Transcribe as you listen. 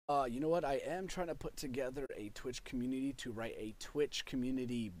You know what? I am trying to put together a Twitch community to write a Twitch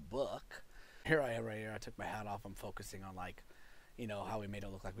community book. Here I am right here. I took my hat off. I'm focusing on, like, you know, how we made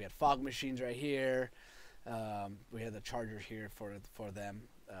it look like we had fog machines right here. We had the chargers here for them.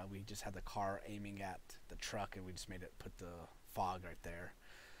 We just had the car aiming at the truck, and we just made it put the fog right there.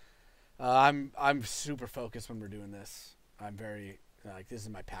 I'm super focused when we're doing this. I'm very like, this is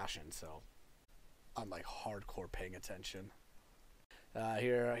my passion, so I'm like hardcore paying attention.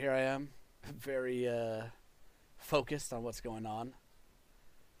 Here I am, very focused on what's going on.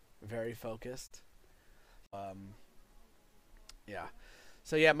 Very focused. Yeah.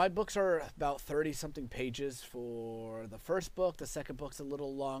 So yeah, my books are about 30 something pages for the first book. The second book's a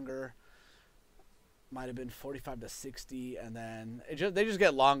little longer. Might have been 45 to 60, and then they just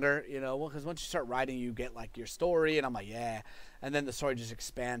get longer, you know, because once you start writing, you get like your story, and I'm like, yeah, and then the story just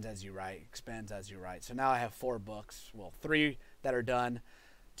expands as you write. So now I have 4 books, well, 3 that are done,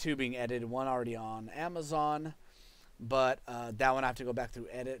 2 being edited, 1 already on Amazon, but that one I have to go back through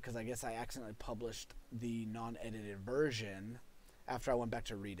edit because I guess I accidentally published the non-edited version after I went back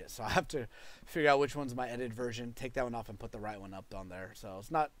to read it. So I have to figure out which one's my edited version, take that one off, and put the right one up on there. So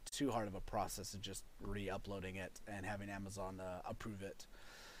it's not too hard of a process of just re-uploading it and having Amazon approve it.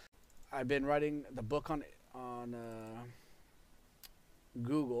 I've been writing the book on on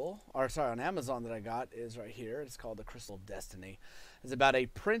Amazon that I got is right here. It's called The Crystal of Destiny. It's about a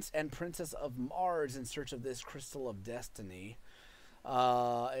prince and princess of Mars in search of this crystal of destiny.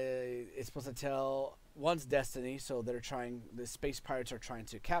 It's supposed to tell one's destiny, so the space pirates are trying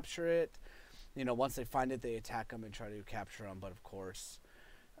to capture it. You know, once they find it, they attack them and try to capture them, but of course,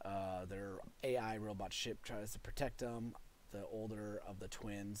 their AI robot ship tries to protect them. The older of the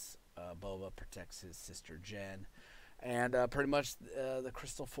twins, Boba, protects his sister Jen. And pretty much the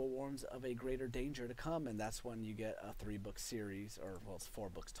crystal forewarns of a greater danger to come, and that's when you get a 3-book series, or, well, it's 4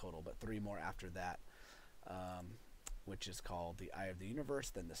 books total, but 3 more after that, which is called The Eye of the Universe,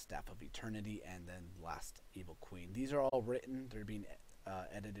 then The Staff of Eternity, and then Last Evil Queen. These are all written. They're being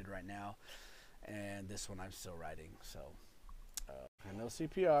edited right now, and this one I'm still writing. So I know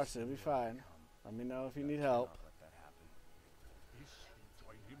CPR, so it'll be fine. Let me know if you need help.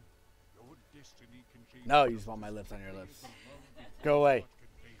 No, you just want my lips on your lips. Go away.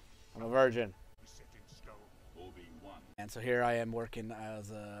 I'm a virgin. And so here I am working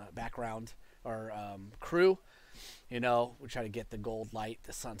as a background or crew. You know, we try to get the gold light,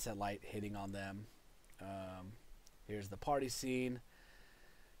 the sunset light hitting on them. Here's the party scene.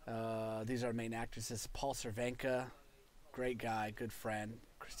 These are main actresses. Paul Cervenka, great guy, good friend.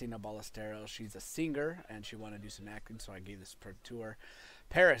 Christina Ballesteros, she's a singer, and she wanted to do some acting, so I gave this to her.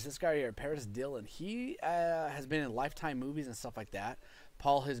 Paris, this guy here, Paris Dillon, he has been in Lifetime movies and stuff like that.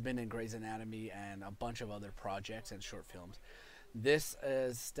 Paul has been in Grey's Anatomy and a bunch of other projects and short films. This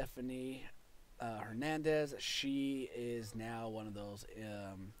is Stephanie Hernandez. She is now one of those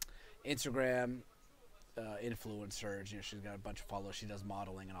Instagram influencers. You know, she's got a bunch of followers. She does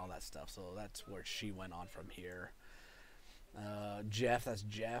modeling and all that stuff. So that's where she went on from here. Jeff, that's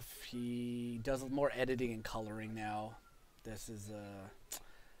Jeff. He does more editing and coloring now. This is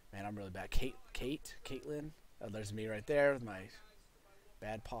man, I'm really bad. Caitlin. There's me right there with my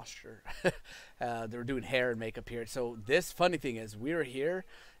bad posture. They were doing hair and makeup here. So this funny thing is, we were here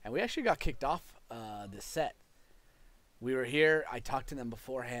and we actually got kicked off the set. We were here. I talked to them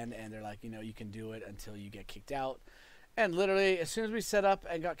beforehand, and they're like, you know, you can do it until you get kicked out. And literally, as soon as we set up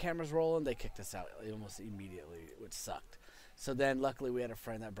and got cameras rolling, they kicked us out almost immediately, which sucked. So then, luckily, we had a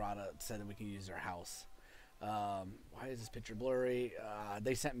friend that said that we can use their house. Why is this picture blurry?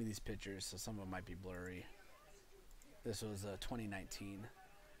 They sent me these pictures, so some of them might be blurry. This was 2019.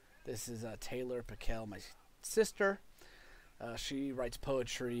 This is Taylor Piquel, my sister. She writes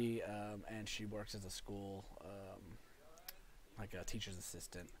poetry, and she works as a school, like a teacher's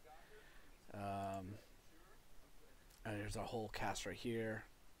assistant. And there's our whole cast right here.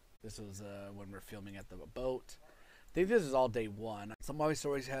 This was when we're filming at the boat. I think this is all day 1. Some of my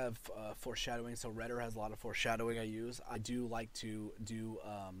stories have foreshadowing, so Redder has a lot of foreshadowing I use. I do like to do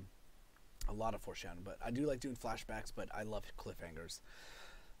a lot of foreshadowing, but I do like doing flashbacks, but I love cliffhangers.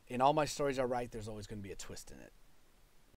 In all my stories I write, there's always going to be a twist in it.